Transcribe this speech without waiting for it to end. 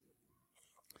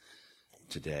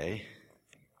today.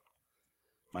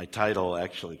 My title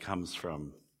actually comes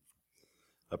from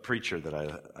a preacher that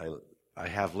I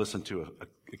have listened to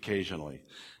occasionally.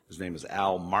 His name is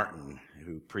Al Martin,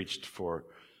 who preached for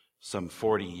some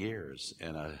 40 years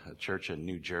in a church in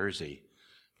New Jersey,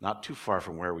 not too far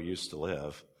from where we used to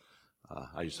live.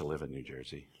 I used to live in New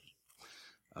Jersey.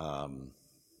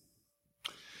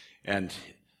 And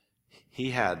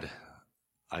he had,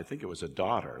 I think it was a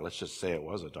daughter, let's just say it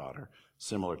was a daughter,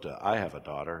 similar to I have a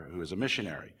daughter who is a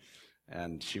missionary.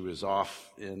 And she was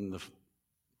off in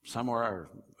somewhere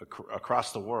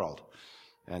across the world.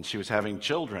 And she was having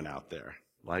children out there,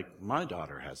 like my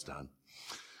daughter has done.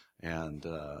 And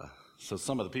so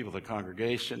some of the people of the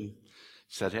congregation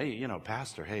said, hey,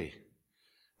 Pastor, hey,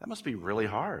 that must be really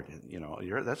hard.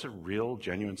 That's a real,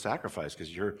 genuine sacrifice because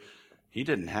he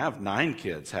didn't have 9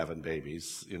 kids having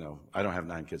babies. I don't have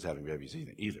 9 kids having babies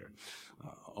either.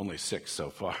 Only 6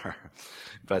 so far.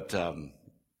 But,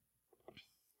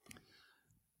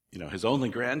 his only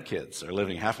grandkids are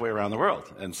living halfway around the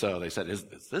world. And so they said,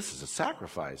 this is a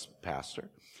sacrifice, Pastor.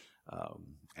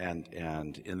 And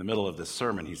in the middle of this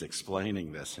sermon, he's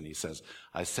explaining this. And he says,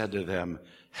 I said to them,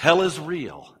 hell is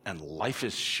real and life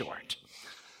is short.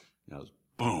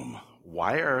 Boom.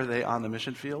 Why are they on the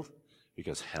mission field?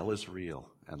 Because hell is real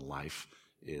and life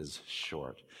is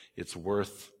short. It's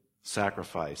worth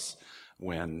sacrifice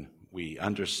when we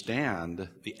understand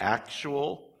the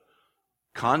actual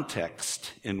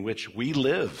context in which we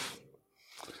live.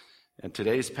 And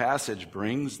today's passage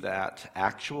brings that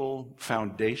actual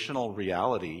foundational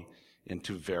reality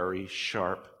into very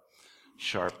sharp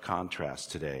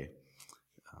contrast today.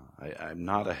 I'm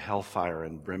not a hellfire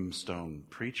and brimstone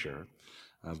preacher,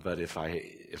 but if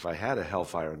I had a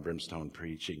hellfire and brimstone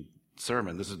preaching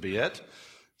sermon, this would be it.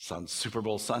 It's on Super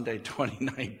Bowl Sunday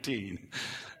 2019.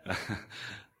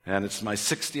 And it's my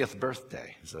 60th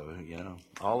birthday. So,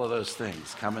 all of those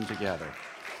things coming together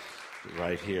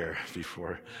right here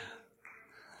before.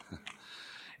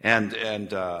 And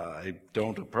I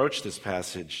don't approach this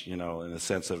passage, in a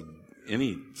sense of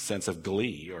any sense of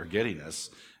glee or giddiness.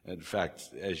 In fact,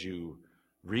 as you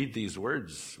read these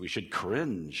words, we should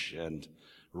cringe and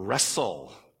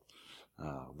wrestle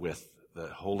with the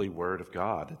holy word of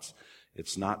God.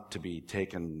 It's not to be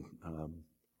taken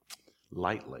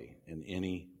lightly in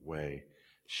any way,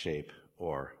 shape,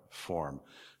 or form.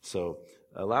 So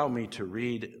allow me to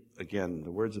read again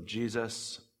the words of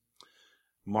Jesus,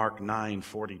 Mark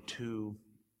 9:42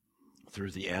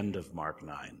 through the end of Mark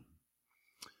 9.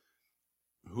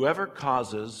 Whoever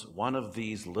causes one of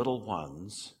these little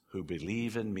ones who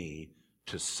believe in me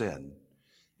to sin,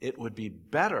 it would be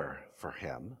better for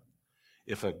him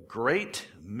if a great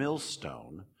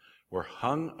millstone were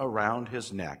hung around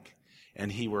his neck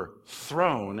and he were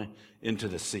thrown into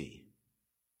the sea.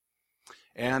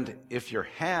 And if your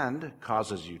hand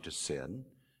causes you to sin,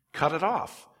 cut it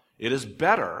off. It is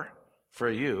better for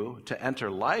you to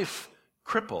enter life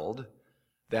crippled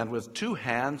than with 2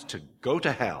 hands to go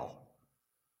to hell,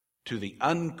 to the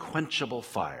unquenchable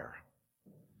fire.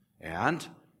 And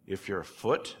if your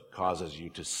foot causes you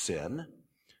to sin,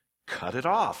 cut it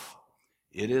off.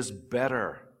 It is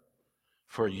better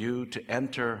for you to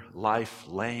enter life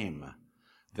lame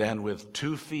than with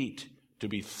 2 feet to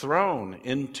be thrown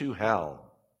into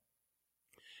hell.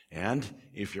 And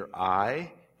if your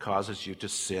eye causes you to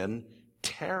sin,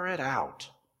 tear it out.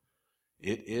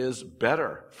 It is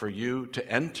better for you to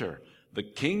enter the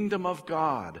kingdom of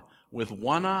God with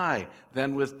 1 eye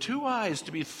than with 2 eyes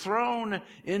to be thrown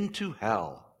into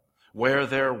hell, where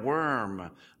their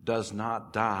worm does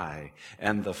not die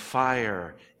and the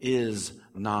fire is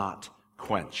not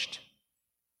quenched.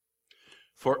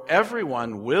 For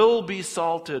everyone will be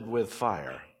salted with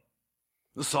fire.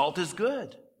 The salt is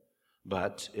good,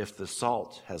 but if the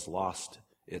salt has lost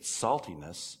its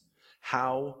saltiness,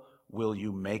 how will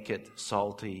you make it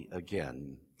salty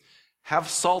again? Have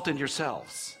salt in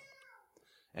yourselves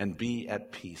and be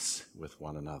at peace with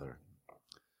one another.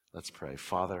 Let's pray.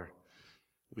 Father,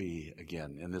 we,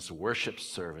 again, in this worship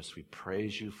service, we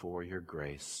praise you for your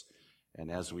grace.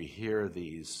 And as we hear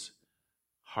these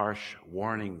harsh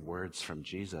warning words from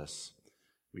Jesus,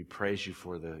 we praise you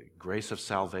for the grace of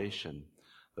salvation,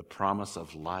 the promise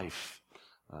of life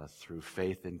through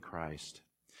faith in Christ.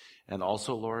 And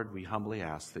also, Lord, we humbly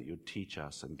ask that you teach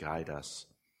us and guide us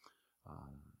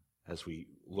as we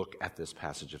look at this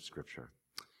passage of Scripture.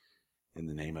 In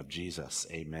the name of Jesus,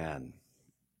 amen.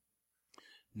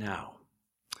 Now,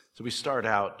 so we start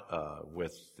out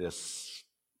with this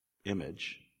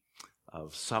image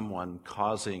of someone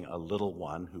causing a little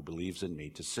one who believes in me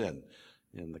to sin.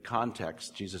 In the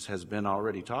context, Jesus has been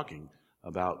already talking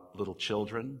about little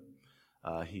children.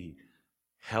 He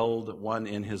held one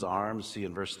in his arms. See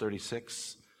in verse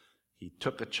 36, he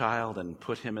took a child and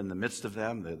put him in the midst of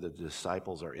them. The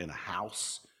disciples are in a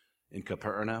house in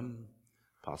Capernaum,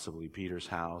 possibly Peter's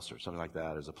house or something like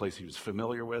that. It was a place he was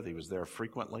familiar with. He was there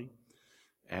frequently.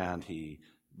 And he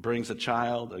brings a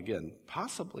child, again,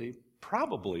 probably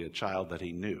a child that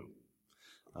he knew.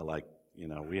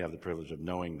 We have the privilege of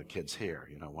knowing the kids here,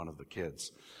 one of the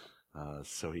kids.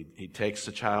 So he takes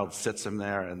the child, sits him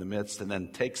there in the midst, and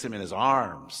then takes him in his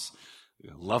arms,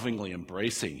 lovingly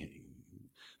embracing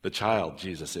the child,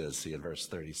 Jesus is, see in verse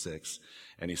 36.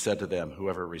 And he said to them,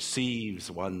 whoever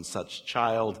receives one such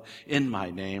child in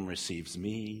my name receives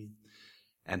me,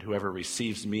 and whoever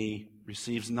receives me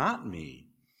receives not me,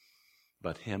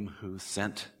 but him who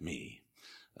sent me.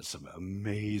 That's some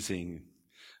amazing,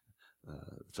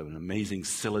 it's an amazing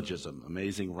syllogism,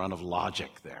 amazing run of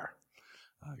logic there.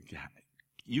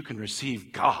 You can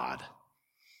receive God,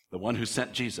 the one who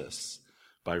sent Jesus,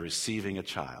 by receiving a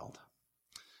child.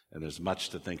 And there's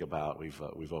much to think about.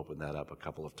 We've opened that up a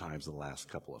couple of times in the last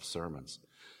couple of sermons.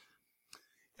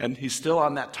 And he's still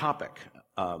on that topic.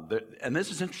 And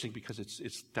this is interesting because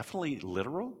it's definitely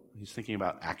literal. He's thinking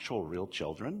about actual real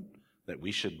children, that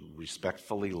we should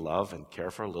respectfully love and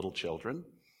care for little children.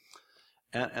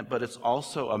 But it's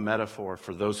also a metaphor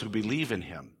for those who believe in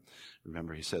him.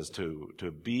 Remember, he says, to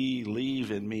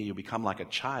believe in me, you become like a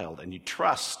child, and you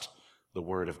trust the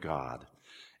word of God.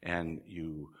 And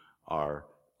you are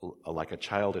like a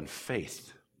child in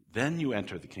faith. Then you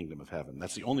enter the kingdom of heaven.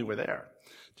 That's the only way there,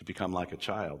 to become like a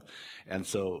child. And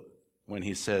so when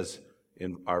he says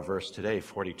in our verse today,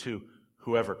 42,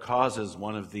 whoever causes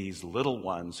one of these little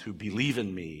ones who believe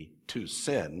in me to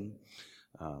sin,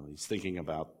 he's thinking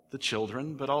about the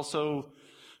children, but also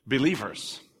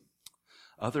believers,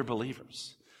 other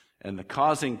believers. And the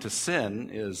causing to sin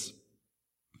is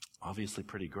obviously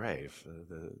pretty grave.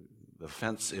 The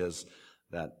offense is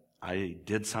that I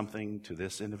did something to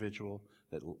this individual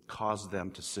that caused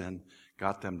them to sin,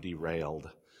 got them derailed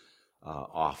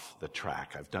off the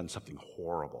track. I've done something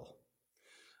horrible.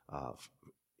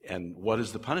 And what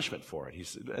is the punishment for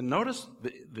it? And notice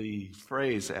the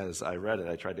phrase as I read it,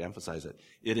 I tried to emphasize it.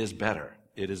 It is better.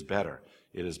 It is better.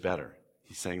 It is better.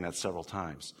 He's saying that several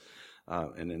times.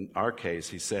 And in our case,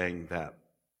 he's saying that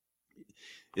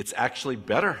it's actually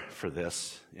better for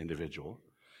this individual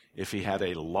if he had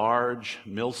a large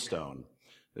millstone.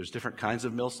 There's different kinds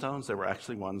of millstones. There were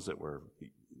actually ones that were,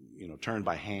 turned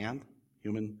by hand,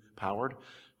 human-powered.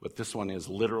 But this one is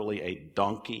literally a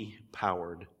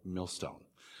donkey-powered millstone,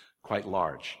 quite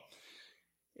large.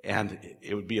 And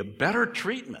it would be a better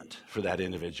treatment for that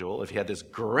individual if he had this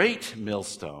great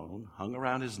millstone hung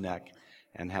around his neck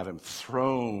and have him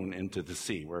thrown into the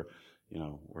sea.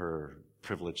 We're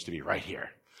privileged to be right here.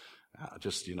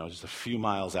 Just a few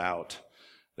miles out,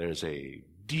 there's a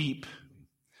deep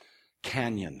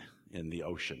canyon in the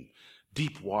ocean,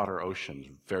 deep water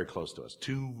ocean, very close to us,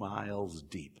 2 miles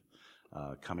deep,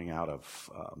 coming out of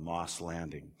Moss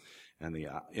Landing. And the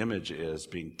image is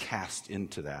being cast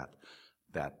into that.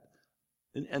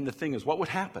 And the thing is, what would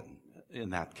happen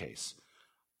in that case?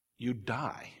 You'd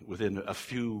die within a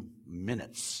few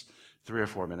minutes, 3 or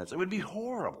 4 minutes. It would be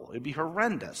horrible. It would be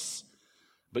horrendous.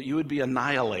 But you would be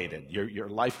annihilated. Your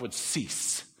life would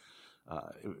cease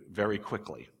very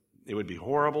quickly. It would be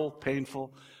horrible,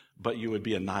 painful, but you would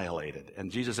be annihilated.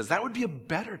 And Jesus says that would be a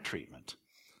better treatment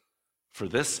for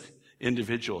this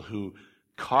individual who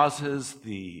causes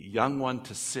the young one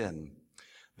to sin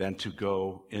than to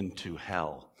go into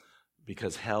hell,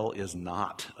 because hell is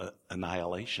not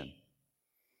annihilation.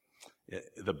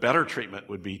 The better treatment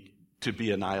would be to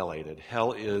be annihilated.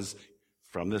 Hell is,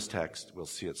 from this text, we'll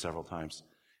see it several times,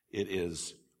 it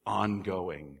is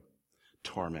ongoing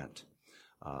torment.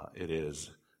 It is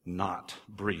not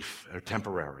brief or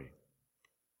temporary.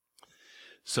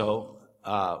 So,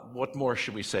 what more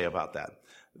should we say about that?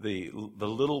 The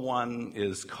little one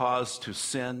is caused to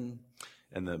sin,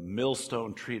 and the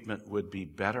millstone treatment would be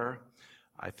better.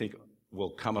 I think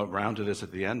we'll come around to this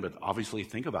at the end, but obviously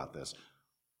think about this.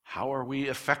 How are we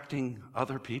affecting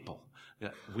other people?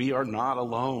 We are not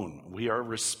alone. We are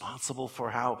responsible for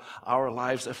how our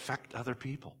lives affect other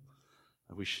people.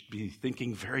 We should be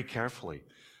thinking very carefully.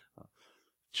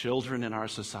 Children in our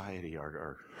society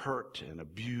are hurt and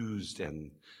abused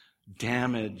and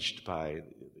damaged by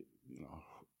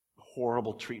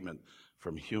horrible treatment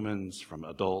from humans, from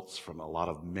adults, from a lot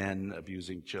of men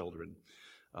abusing children.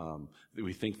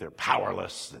 We think they're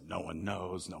powerless, that no one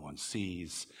knows, no one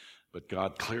sees. But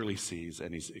God clearly sees,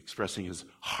 and he's expressing his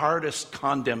hardest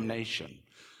condemnation.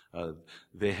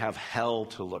 They have hell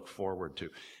to look forward to.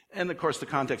 And of course, the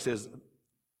context is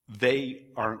they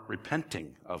aren't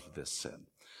repenting of this sin.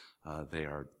 They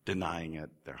are denying it.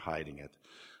 They're hiding it.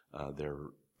 They're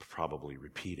probably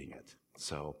repeating it.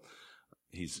 So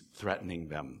he's threatening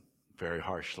them very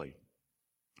harshly.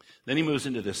 Then he moves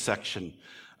into this section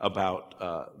about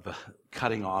the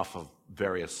cutting off of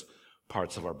various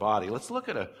parts of our body. Let's look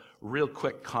at a real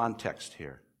quick context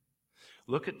here.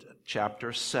 Look at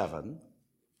chapter 7.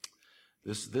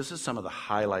 This is some of the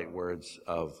highlight words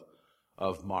of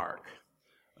Mark.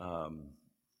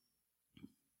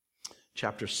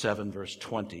 Chapter 7, verse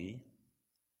 20.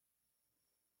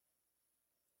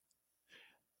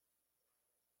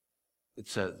 It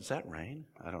says, is that rain?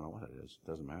 I don't know what it is. It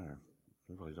doesn't matter.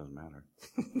 It really doesn't matter.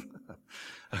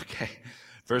 Okay.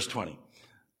 Verse 20.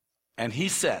 And he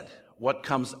said, what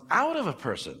comes out of a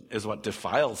person is what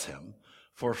defiles him.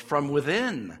 For from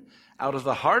within, out of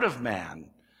the heart of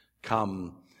man,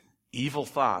 come evil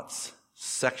thoughts,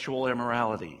 sexual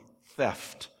immorality,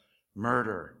 theft,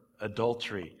 murder,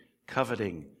 adultery,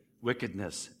 coveting,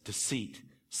 wickedness, deceit,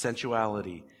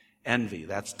 sensuality, envy.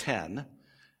 That's 10.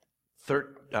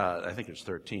 I think it's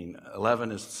 13.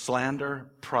 11 is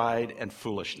slander, pride, and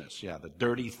foolishness. Yeah, the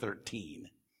dirty 13.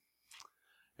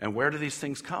 And where do these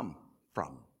things come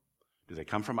from? Do they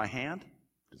come from my hand?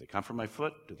 Do they come from my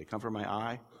foot? Do they come from my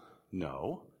eye?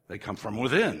 No, they come from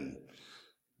within.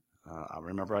 I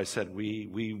remember I said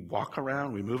we walk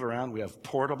around, we move around, we have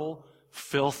portable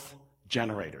filth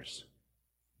generators.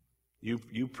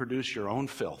 You produce your own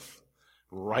filth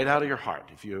right out of your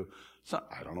heart.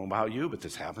 I don't know about you, but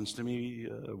this happens to me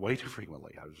way too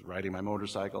frequently. I was riding my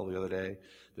motorcycle the other day,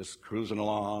 just cruising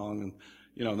along.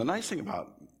 And, the nice thing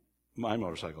about my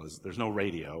motorcycle is there's no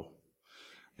radio.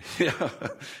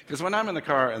 Because when I'm in the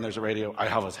car and there's a radio, I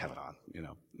always have it on,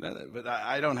 But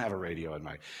I don't have a radio in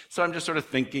so I'm just sort of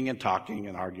thinking and talking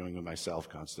and arguing with myself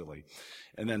constantly.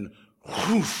 And then,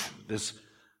 whoosh,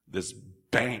 this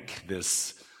bank,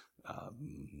 this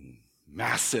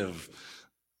massive,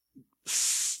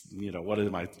 what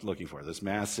am I looking for? This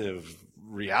massive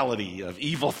reality of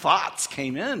evil thoughts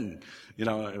came in.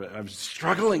 I'm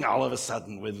struggling all of a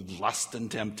sudden with lust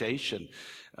and temptation.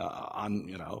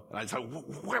 And I thought,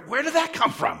 where did that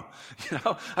come from?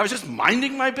 I was just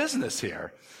minding my business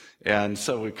here. And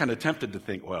so we're kind of tempted to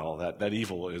think, well, that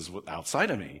evil is outside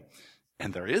of me.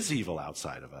 And there is evil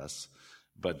outside of us.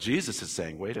 But Jesus is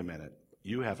saying, wait a minute,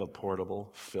 you have a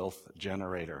portable filth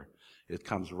generator. It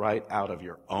comes right out of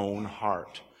your own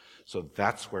heart. So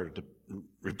that's where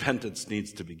repentance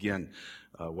needs to begin.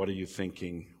 What are you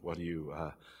thinking? What are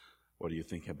you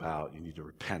thinking about? You need to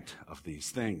repent of these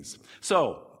things.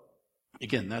 So,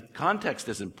 again, that context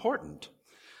is important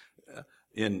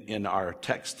in our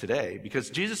text today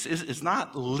because Jesus is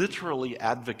not literally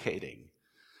advocating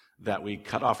that we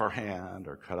cut off our hand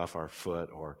or cut off our foot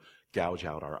or gouge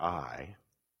out our eye.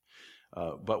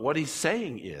 But what he's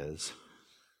saying is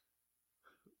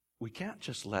we can't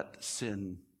just let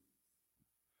sin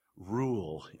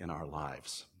rule in our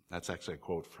lives. That's actually a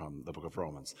quote from the book of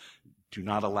Romans. Do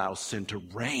not allow sin to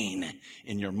reign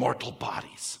in your mortal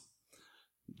bodies.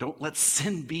 Don't let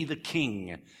sin be the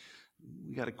king.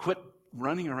 We got to quit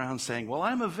running around saying, well,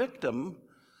 I'm a victim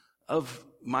of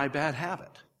my bad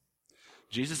habit.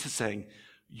 Jesus is saying,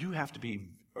 you have to be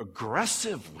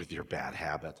aggressive with your bad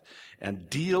habit and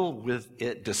deal with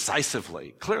it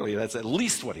decisively. Clearly, that's at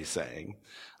least what he's saying.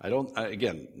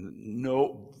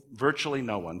 Virtually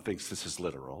no one thinks this is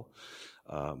literal.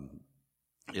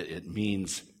 It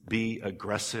means be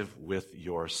aggressive with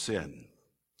your sin.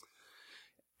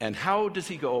 And how does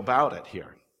he go about it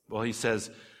here? Well, he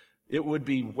says, it would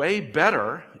be way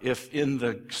better if in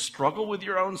the struggle with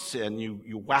your own sin,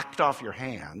 you whacked off your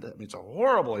hand. I mean, it's a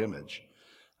horrible image.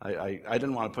 I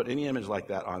didn't want to put any image like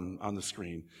that on the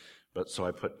screen, but so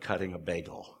I put cutting a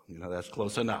bagel. That's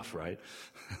close enough, right?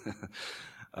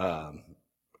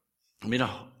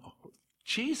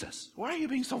 Jesus, why are you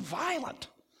being so violent?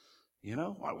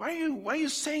 Why are you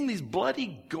saying these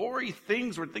bloody, gory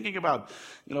things? We're thinking about,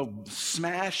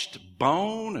 smashed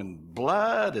bone and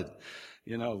blood and,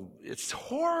 it's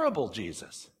horrible,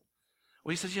 Jesus.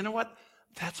 Well, he says, you know what?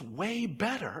 That's way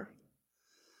better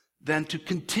than to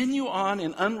continue on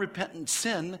in unrepentant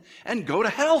sin and go to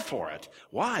hell for it.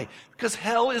 Why? Because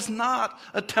hell is not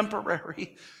a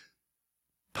temporary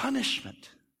punishment.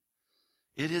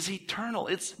 It is eternal.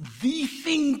 It's the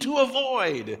thing to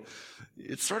avoid.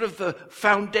 It's sort of the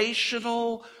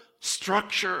foundational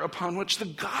structure upon which the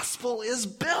gospel is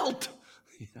built.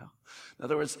 In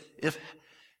other words, if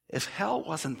hell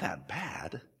wasn't that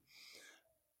bad,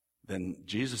 then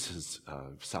Jesus'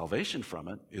 salvation from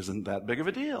it isn't that big of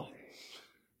a deal.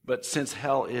 But since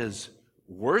hell is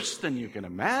worse than you can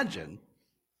imagine,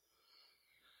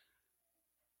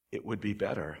 it would be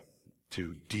better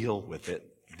to deal with it.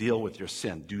 Deal with your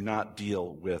sin. Do not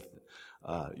deal with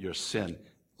your sin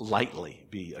lightly.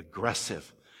 Be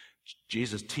aggressive.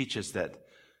 Jesus teaches that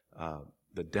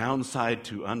the downside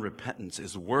to unrepentance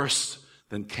is worse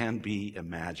than can be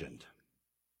imagined.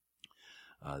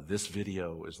 This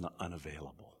video is not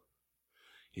unavailable.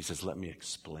 He says, let me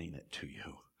explain it to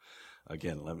you.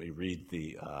 Again, let me read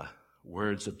the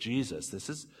words of Jesus. This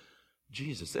is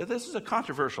Jesus. This is a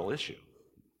controversial issue,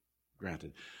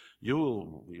 granted.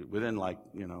 You'll, within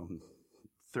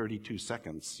 32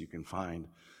 seconds, you can find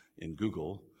in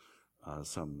Google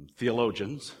some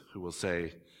theologians who will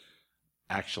say,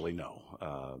 actually,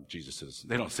 no, Jesus is,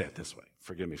 they don't say it this way.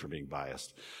 Forgive me for being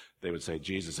biased. They would say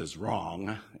Jesus is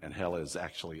wrong and hell is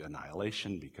actually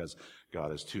annihilation because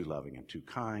God is too loving and too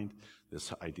kind.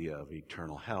 This idea of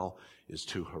eternal hell is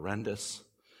too horrendous.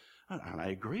 And I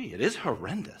agree, it is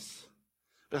horrendous.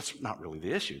 That's not really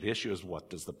the issue. The issue is, what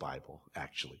does the Bible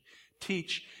actually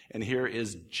teach? And here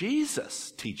is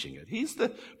Jesus teaching it. He's the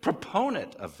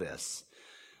proponent of this.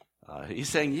 He's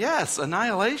saying, yes,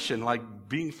 annihilation, like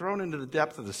being thrown into the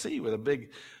depth of the sea with a big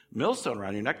millstone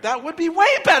around your neck, that would be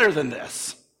way better than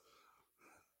this.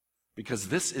 Because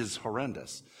this is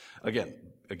horrendous. Again,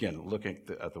 looking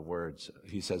at the words,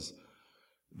 he says,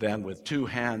 then with 2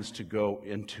 hands to go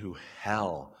into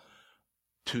hell,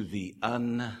 to the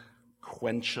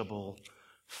unquenchable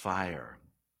fire.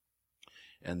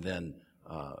 And then,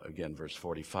 again, verse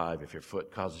 45, if your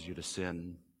foot causes you to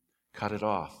sin, cut it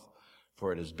off.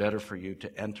 For it is better for you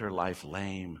to enter life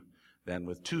lame than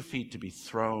with 2 feet to be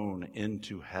thrown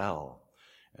into hell.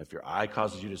 If your eye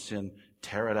causes you to sin,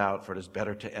 tear it out, for it is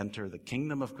better to enter the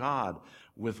kingdom of God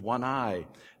with 1 eye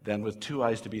than with 2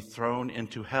 eyes to be thrown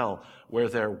into hell, where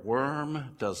their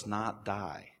worm does not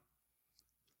die.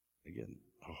 Again,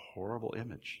 a horrible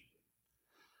image.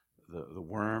 The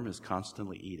worm is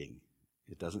constantly eating.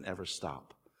 It doesn't ever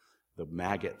stop. The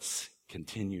maggots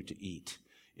continue to eat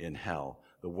in hell.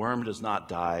 The worm does not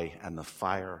die, and the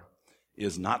fire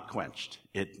is not quenched.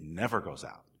 It never goes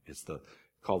out. It's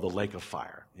called the lake of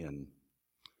fire in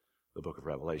the book of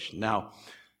Revelation. Now,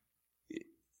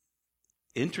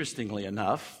 interestingly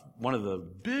enough, one of the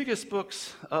biggest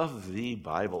books of the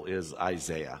Bible is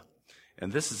Isaiah.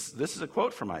 And this is a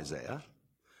quote from Isaiah.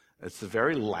 It's the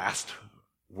very last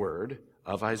word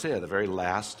of Isaiah, the very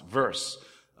last verse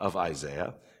of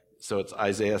Isaiah. So it's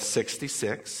Isaiah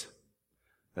 66.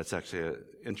 That's actually an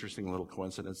interesting little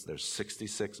coincidence. There's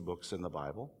 66 books in the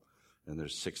Bible, and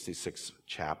there's 66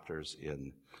 chapters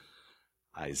in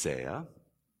Isaiah.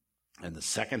 And the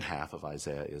second half of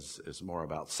Isaiah is more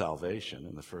about salvation,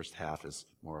 and the first half is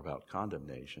more about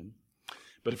condemnation.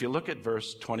 But if you look at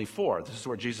verse 24, this is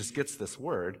where Jesus gets this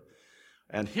word.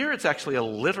 And here it's actually a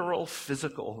literal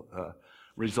physical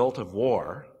result of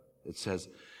war. It says,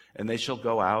 and they shall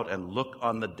go out and look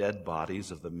on the dead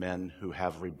bodies of the men who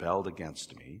have rebelled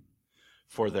against me.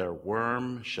 For their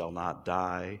worm shall not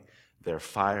die, their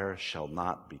fire shall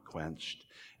not be quenched,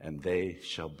 and they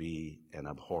shall be an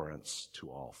abhorrence to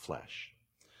all flesh.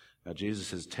 Now,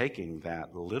 Jesus is taking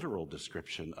that literal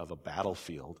description of a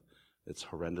battlefield that's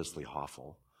horrendously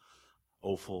awful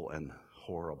and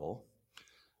horrible,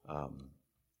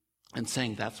 and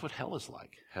saying that's what hell is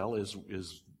like. Hell is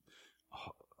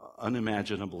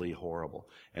unimaginably horrible,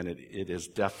 and it is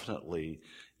definitely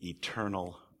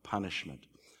eternal punishment.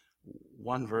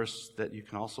 One verse that you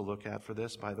can also look at for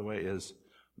this, by the way, is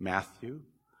Matthew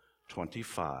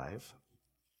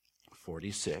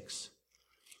 25:46.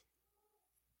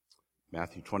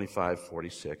 Matthew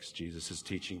 25:46. Jesus is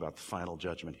teaching about the final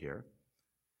judgment here.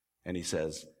 And he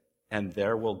says, and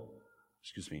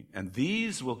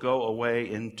these will go away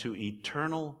into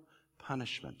eternal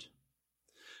punishment,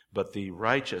 but the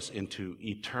righteous into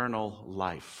eternal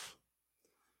life.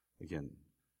 Again,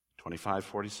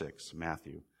 25:46,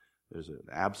 Matthew. There's an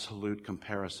absolute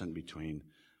comparison between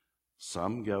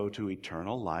some go to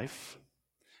eternal life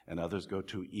and others go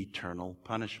to eternal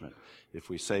punishment. If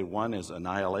we say one is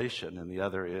annihilation and the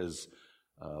other is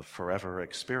forever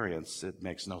experience, it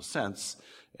makes no sense,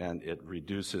 and it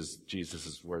reduces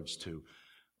Jesus' words to,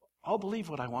 I'll believe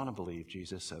what I want to believe,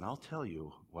 Jesus, and I'll tell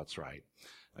you what's right.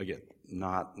 Again,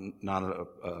 not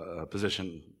a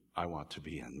position I want to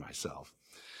be in myself.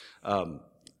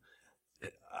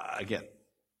 Again,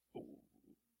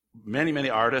 many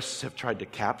artists have tried to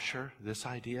capture this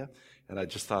idea, and I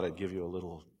just thought I'd give you a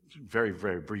little, very,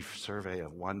 very brief survey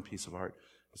of one piece of art.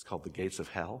 It's called The Gates of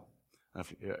Hell.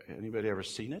 Anybody ever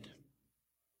seen it?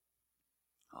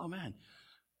 Oh, man.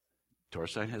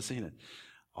 Torstein has seen it.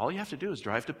 All you have to do is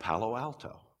drive to Palo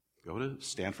Alto, go to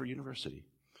Stanford University,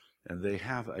 and they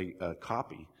have a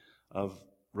copy of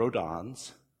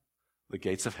Rodin's The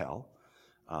Gates of Hell.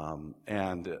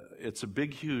 And it's a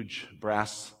big, huge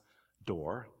brass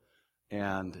door.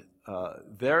 And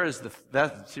there is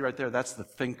see right there, that's the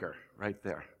thinker right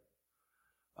there,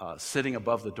 sitting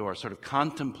above the door, sort of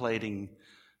contemplating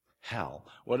hell.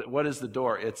 What is the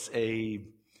door? It's a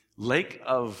lake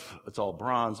it's all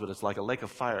bronze, but it's like a lake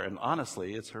of fire. And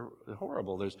honestly, it's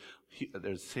horrible.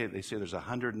 They say there's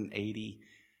 180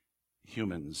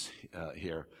 humans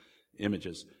here,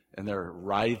 images, and they're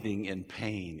writhing in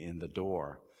pain in the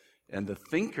door. And the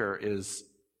thinker is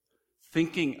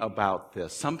thinking about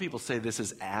this. Some people say this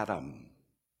is Adam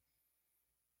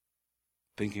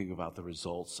thinking about the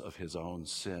results of his own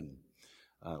sin.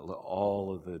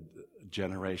 All of the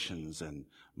generations and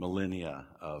millennia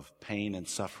of pain and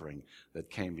suffering that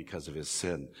came because of his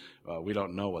sin. We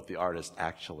don't know what the artist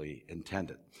actually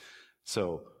intended.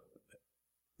 So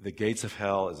the gates of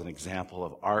hell is an example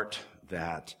of art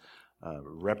that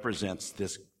represents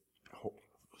this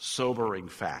sobering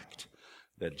fact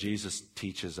that Jesus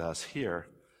teaches us here,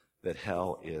 that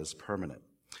hell is permanent.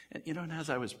 And and as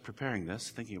I was preparing this,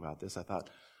 thinking about this, I thought,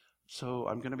 so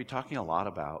I'm going to be talking a lot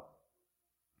about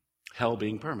hell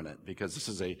being permanent, because this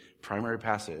is a primary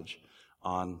passage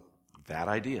on that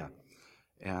idea.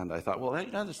 And I thought, well,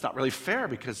 that's not really fair,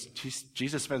 because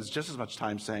Jesus spends just as much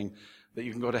time saying that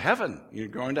you can go to heaven. You're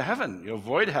going to heaven. You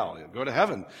avoid hell. You go to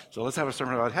heaven. So let's have a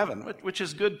sermon about heaven, which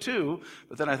is good too.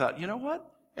 But then I thought, you know what?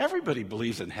 Everybody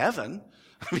believes in heaven.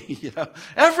 I mean,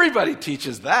 everybody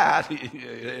teaches that,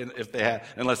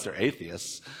 unless they're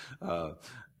atheists.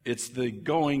 It's the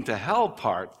going to hell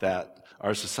part that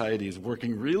our society is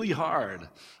working really hard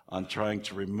on trying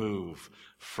to remove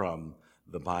from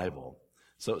the Bible.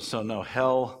 So no,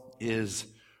 hell is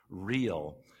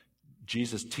real.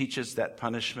 Jesus teaches that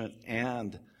punishment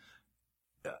and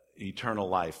eternal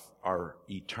life are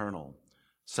eternal.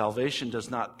 Salvation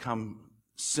does not come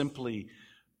simply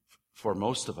for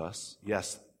most of us.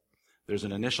 Yes, there's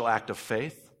an initial act of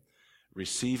faith,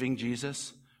 receiving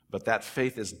Jesus, but that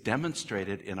faith is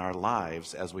demonstrated in our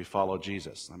lives as we follow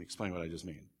Jesus. Let me explain what I just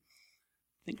mean.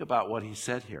 Think about what he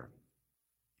said here.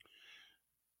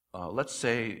 Let's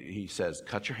say he says,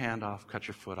 cut your hand off, cut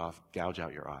your foot off, gouge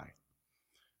out your eye.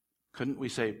 Couldn't we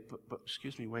say, but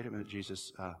excuse me, wait a minute,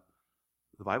 Jesus.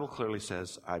 The Bible clearly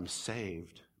says I'm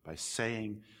saved by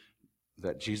saying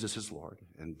that Jesus is Lord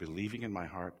and believing in my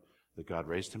heart that God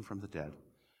raised him from the dead.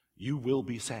 You will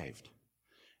be saved.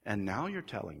 And now you're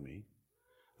telling me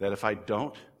that if I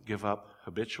don't give up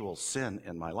habitual sin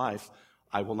in my life,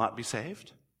 I will not be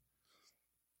saved?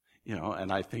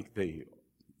 And I think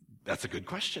that's a good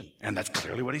question. And that's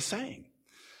clearly what he's saying.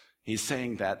 He's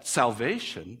saying that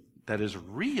salvation that is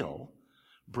real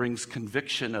brings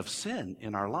conviction of sin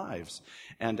in our lives.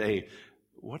 And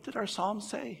what did our psalm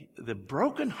say? The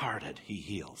brokenhearted he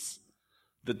heals.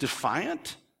 The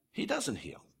defiant, he doesn't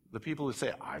heal. The people who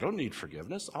say, I don't need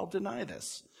forgiveness, I'll deny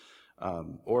this.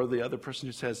 Or the other person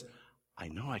who says, I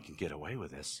know I can get away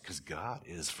with this because God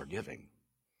is forgiving.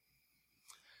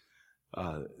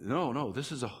 No,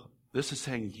 this is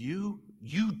saying you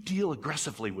deal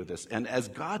aggressively with this. And as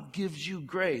God gives you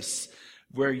grace,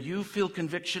 where you feel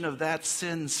conviction of that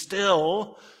sin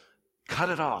still, cut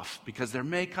it off, because there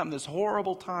may come this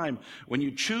horrible time when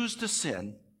you choose to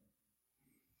sin,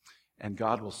 and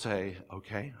God will say,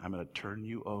 okay, I'm going to turn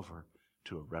you over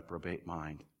to a reprobate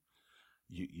mind.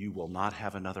 You will not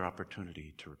have another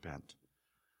opportunity to repent.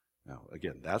 Now,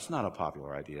 again, that's not a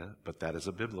popular idea, but that is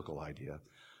a biblical idea.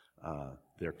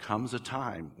 There comes a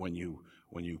time when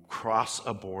you cross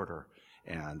a border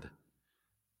and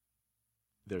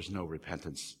there's no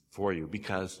repentance for you,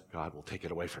 because God will take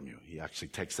it away from you. He actually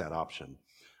takes that option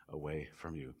away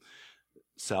from you.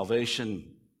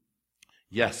 Salvation,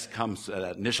 yes, comes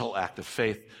that initial act of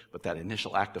faith, but that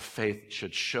initial act of faith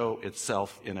should show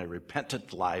itself in a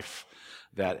repentant life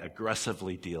that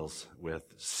aggressively deals with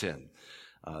sin.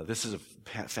 This is a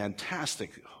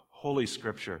fantastic holy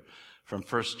scripture from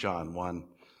 1 John 1.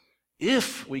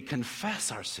 If we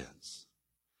confess our sins,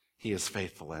 he is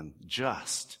faithful and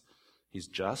just. He's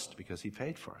just because he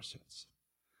paid for our sins,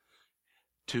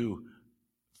 to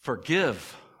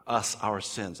forgive us our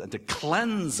sins and to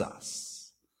cleanse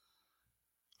us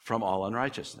from all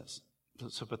unrighteousness.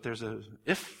 But there's a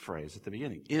if phrase at the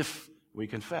beginning. If we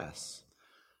confess,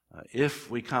 if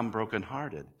we come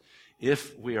brokenhearted,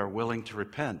 if we are willing to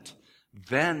repent,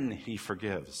 then he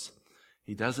forgives.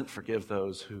 He doesn't forgive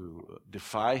those who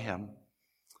defy him.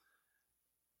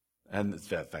 And in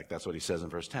fact, that's what he says in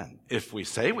verse 10. If we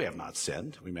say we have not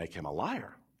sinned, we make him a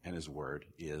liar, and his word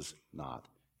is not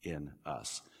in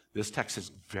us. This text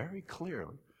is very clear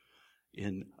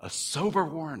in a sober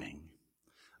warning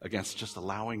against just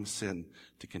allowing sin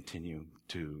to continue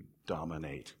to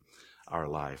dominate our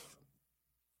life.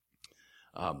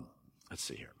 Let's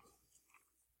see here.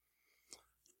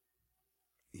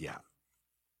 Yeah.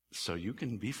 So you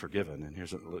can be forgiven. And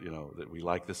here's, that we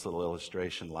like this little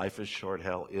illustration. Life is short,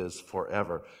 hell is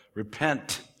forever.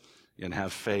 Repent and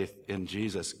have faith in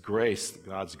Jesus. Grace,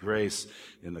 God's grace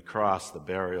in the cross, the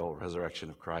burial, resurrection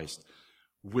of Christ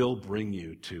will bring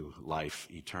you to life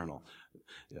eternal.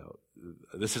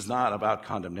 This is not about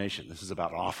condemnation. This is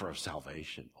about offer of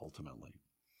salvation, ultimately.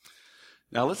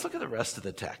 Now let's look at the rest of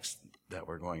the text that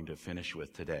we're going to finish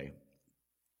with today.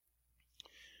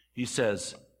 He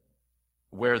says,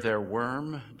 where their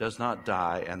worm does not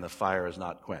die and the fire is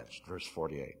not quenched. Verse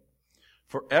 48.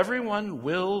 For everyone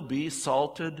will be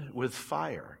salted with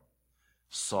fire.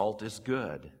 Salt is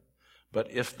good.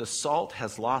 But if the salt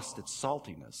has lost its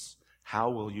saltiness, how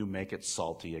will you make it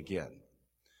salty again?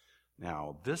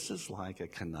 Now, this is like a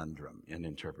conundrum in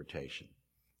interpretation.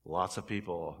 Lots of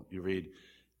people, you read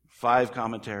 5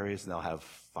 commentaries and they'll have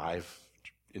 5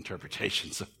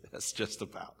 interpretations of this, just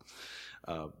about.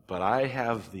 But I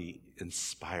have the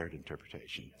inspired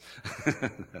interpretation.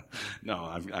 No,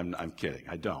 I'm kidding.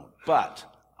 I don't. But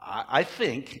I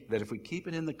think that if we keep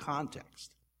it in the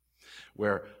context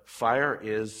where fire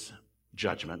is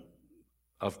judgment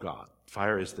of God,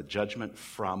 fire is the judgment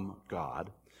from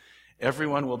God,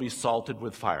 everyone will be salted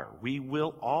with fire. We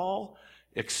will all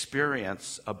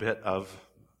experience a bit of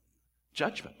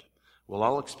judgment. We'll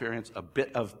all experience a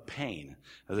bit of pain.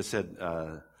 As I said,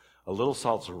 a little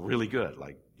salt's really good.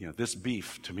 Like, this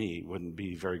beef to me wouldn't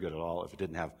be very good at all if it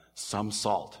didn't have some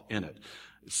salt in it.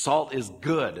 Salt is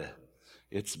good.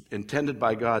 It's intended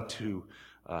by God to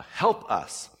help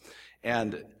us.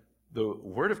 And the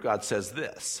Word of God says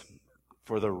this,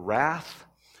 for the wrath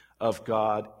of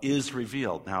God is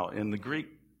revealed. Now, in the Greek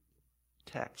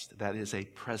text, that is a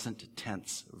present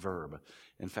tense verb.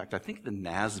 In fact, I think the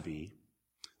NASB,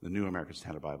 the New American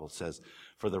Standard Bible, says,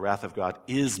 for the wrath of God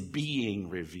is being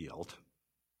revealed.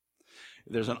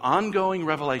 There's an ongoing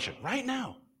revelation right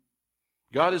now.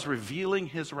 God is revealing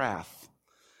his wrath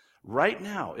right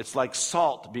now. It's like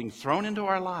salt being thrown into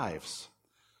our lives.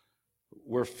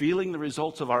 We're feeling the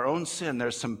results of our own sin.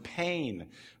 There's some pain.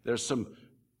 There's some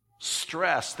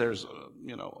stress. There's,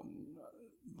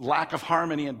 lack of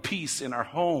harmony and peace in our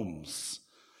homes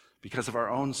because of our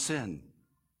own sin.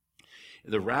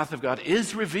 The wrath of God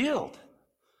is revealed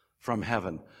from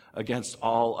heaven against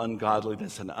all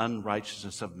ungodliness and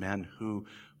unrighteousness of men who,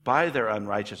 by their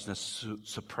unrighteousness,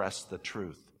 suppress the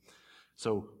truth.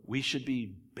 So we should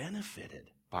be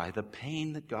benefited by the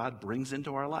pain that God brings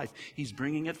into our life. He's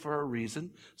bringing it for a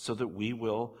reason so that we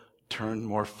will turn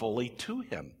more fully to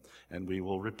him and we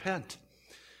will repent.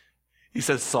 He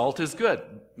says salt is good,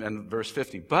 and verse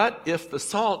 50. But if the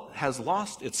salt has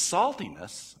lost its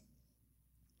saltiness,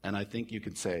 and I think you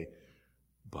could say,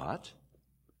 but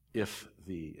if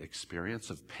the experience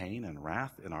of pain and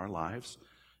wrath in our lives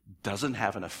doesn't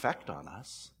have an effect on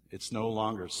us, it's no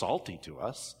longer salty to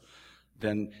us,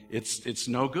 then it's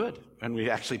no good. And we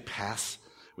can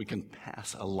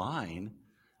pass a line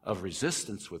of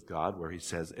resistance with God where he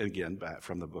says, again, back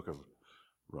from the book of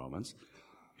Romans,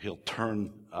 he'll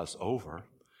turn us over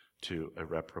to a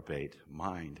reprobate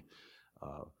mind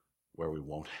where we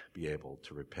won't be able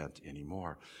to repent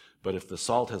anymore. But if the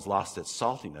salt has lost its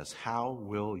saltiness, how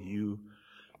will you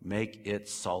make it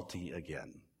salty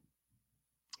again?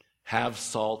 Have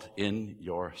salt in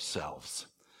yourselves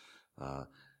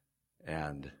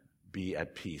and be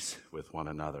at peace with one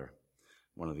another.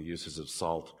 One of the uses of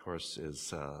salt, of course,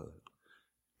 is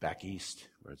back east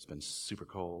where it's been super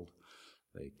cold.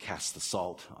 They cast the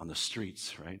salt on the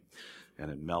streets, right? And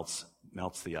it melts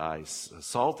the ice.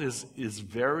 Salt is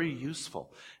very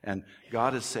useful. And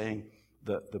God is saying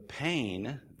the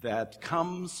pain that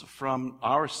comes from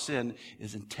our sin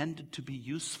is intended to be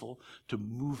useful to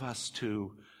move us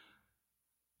to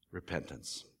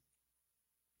repentance.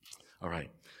 All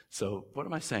right. So what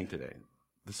am I saying today?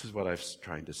 This is what I'm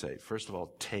trying to say. First of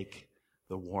all, take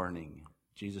the warning.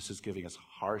 Jesus is giving us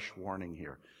harsh warning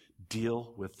here.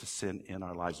 Deal with the sin in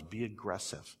our lives. Be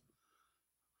aggressive.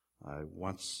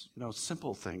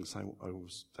 Simple things. I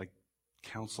was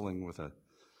counseling with a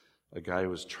guy who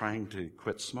was trying to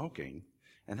quit smoking,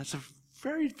 and it's a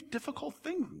very difficult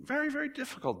thing. Very, very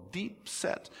difficult,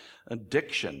 deep-set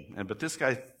addiction. But this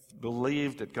guy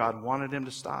believed that God wanted him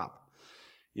to stop.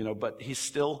 But he's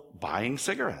still buying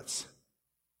cigarettes.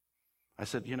 I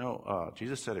said,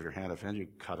 Jesus said if your hand offends you,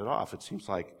 cut it off. It seems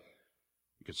like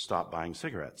you could stop buying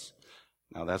cigarettes.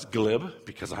 Now that's glib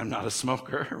because I'm not a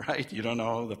smoker, right? You don't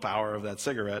know the power of that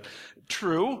cigarette.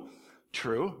 True,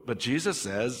 True, but Jesus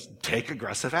says, take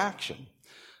aggressive action.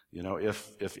 You know,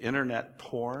 if internet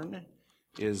porn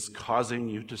is causing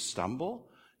you to stumble,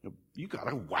 you got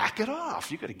to whack it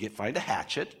off. You got to find a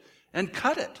hatchet and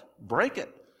cut it, break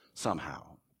it somehow.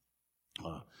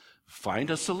 Find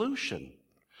a solution.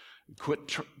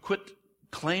 Quit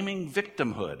claiming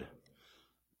victimhood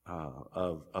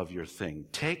of your thing.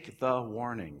 Take the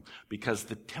warning, because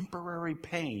the temporary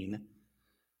pain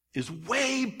is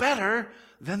way better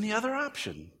than the other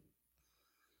option.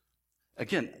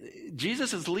 Again,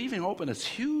 Jesus is leaving open this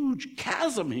huge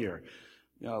chasm here.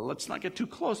 Let's not get too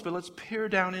close, but let's peer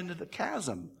down into the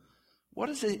chasm. What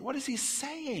is he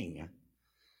saying?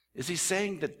 Is he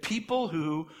saying that people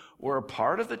who were a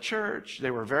part of the church,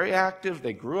 they were very active,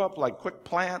 they grew up like quick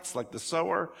plants, like the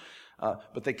sower,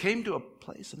 but they came to a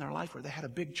place in their life where they had a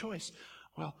big choice.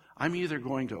 Well, I'm either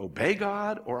going to obey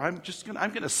God or I'm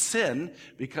going to sin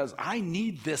because I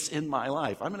need this in my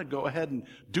life. I'm going to go ahead and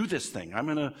do this thing. I'm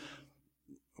going to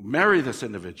marry this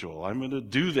individual. I'm going to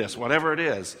do this, whatever it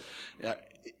is.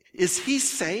 Is he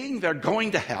saying they're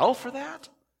going to hell for that?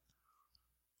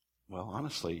 Well,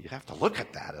 honestly, you have to look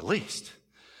at that at least.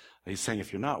 He's saying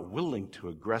if you're not willing to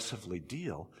aggressively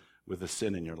deal with the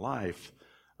sin in your life,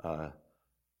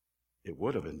 it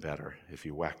would have been better if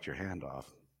you whacked your hand off.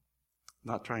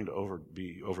 Not trying to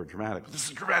be over dramatic, but this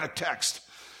is a dramatic text.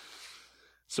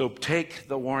 So take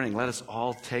the warning. Let us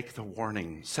all take the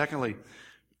warning. Secondly,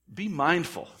 be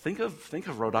mindful. Think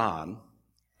of Rodin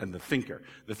and the thinker.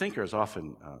 The thinker is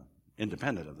often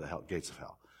independent of the gates of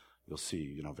hell. You'll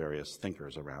see, various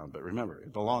thinkers around, but remember,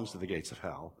 it belongs to the gates of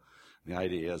hell. The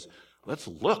idea is, let's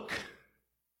look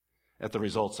at the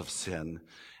results of sin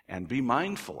and be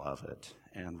mindful of it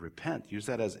and repent. Use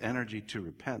that as energy to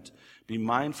repent. Be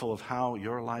mindful of how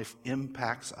your life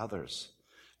impacts others.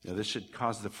 This should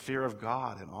cause the fear of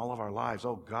God in all of our lives.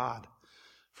 Oh, God,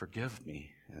 forgive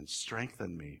me and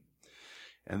strengthen me.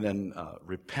 And then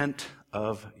repent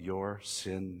of your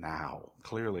sin now.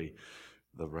 Clearly,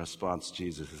 the response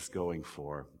Jesus is going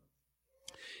for.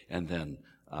 And then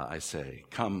I say,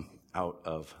 come out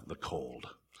of the cold.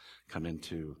 Come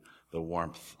into the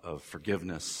warmth of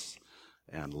forgiveness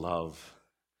and love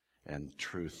and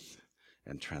truth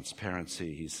and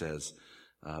transparency, he says,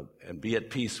 and be at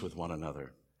peace with one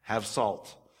another. Have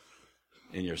salt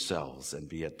in yourselves and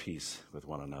be at peace with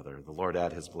one another. The Lord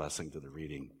add his blessing to the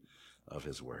reading of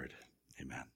his word. Amen.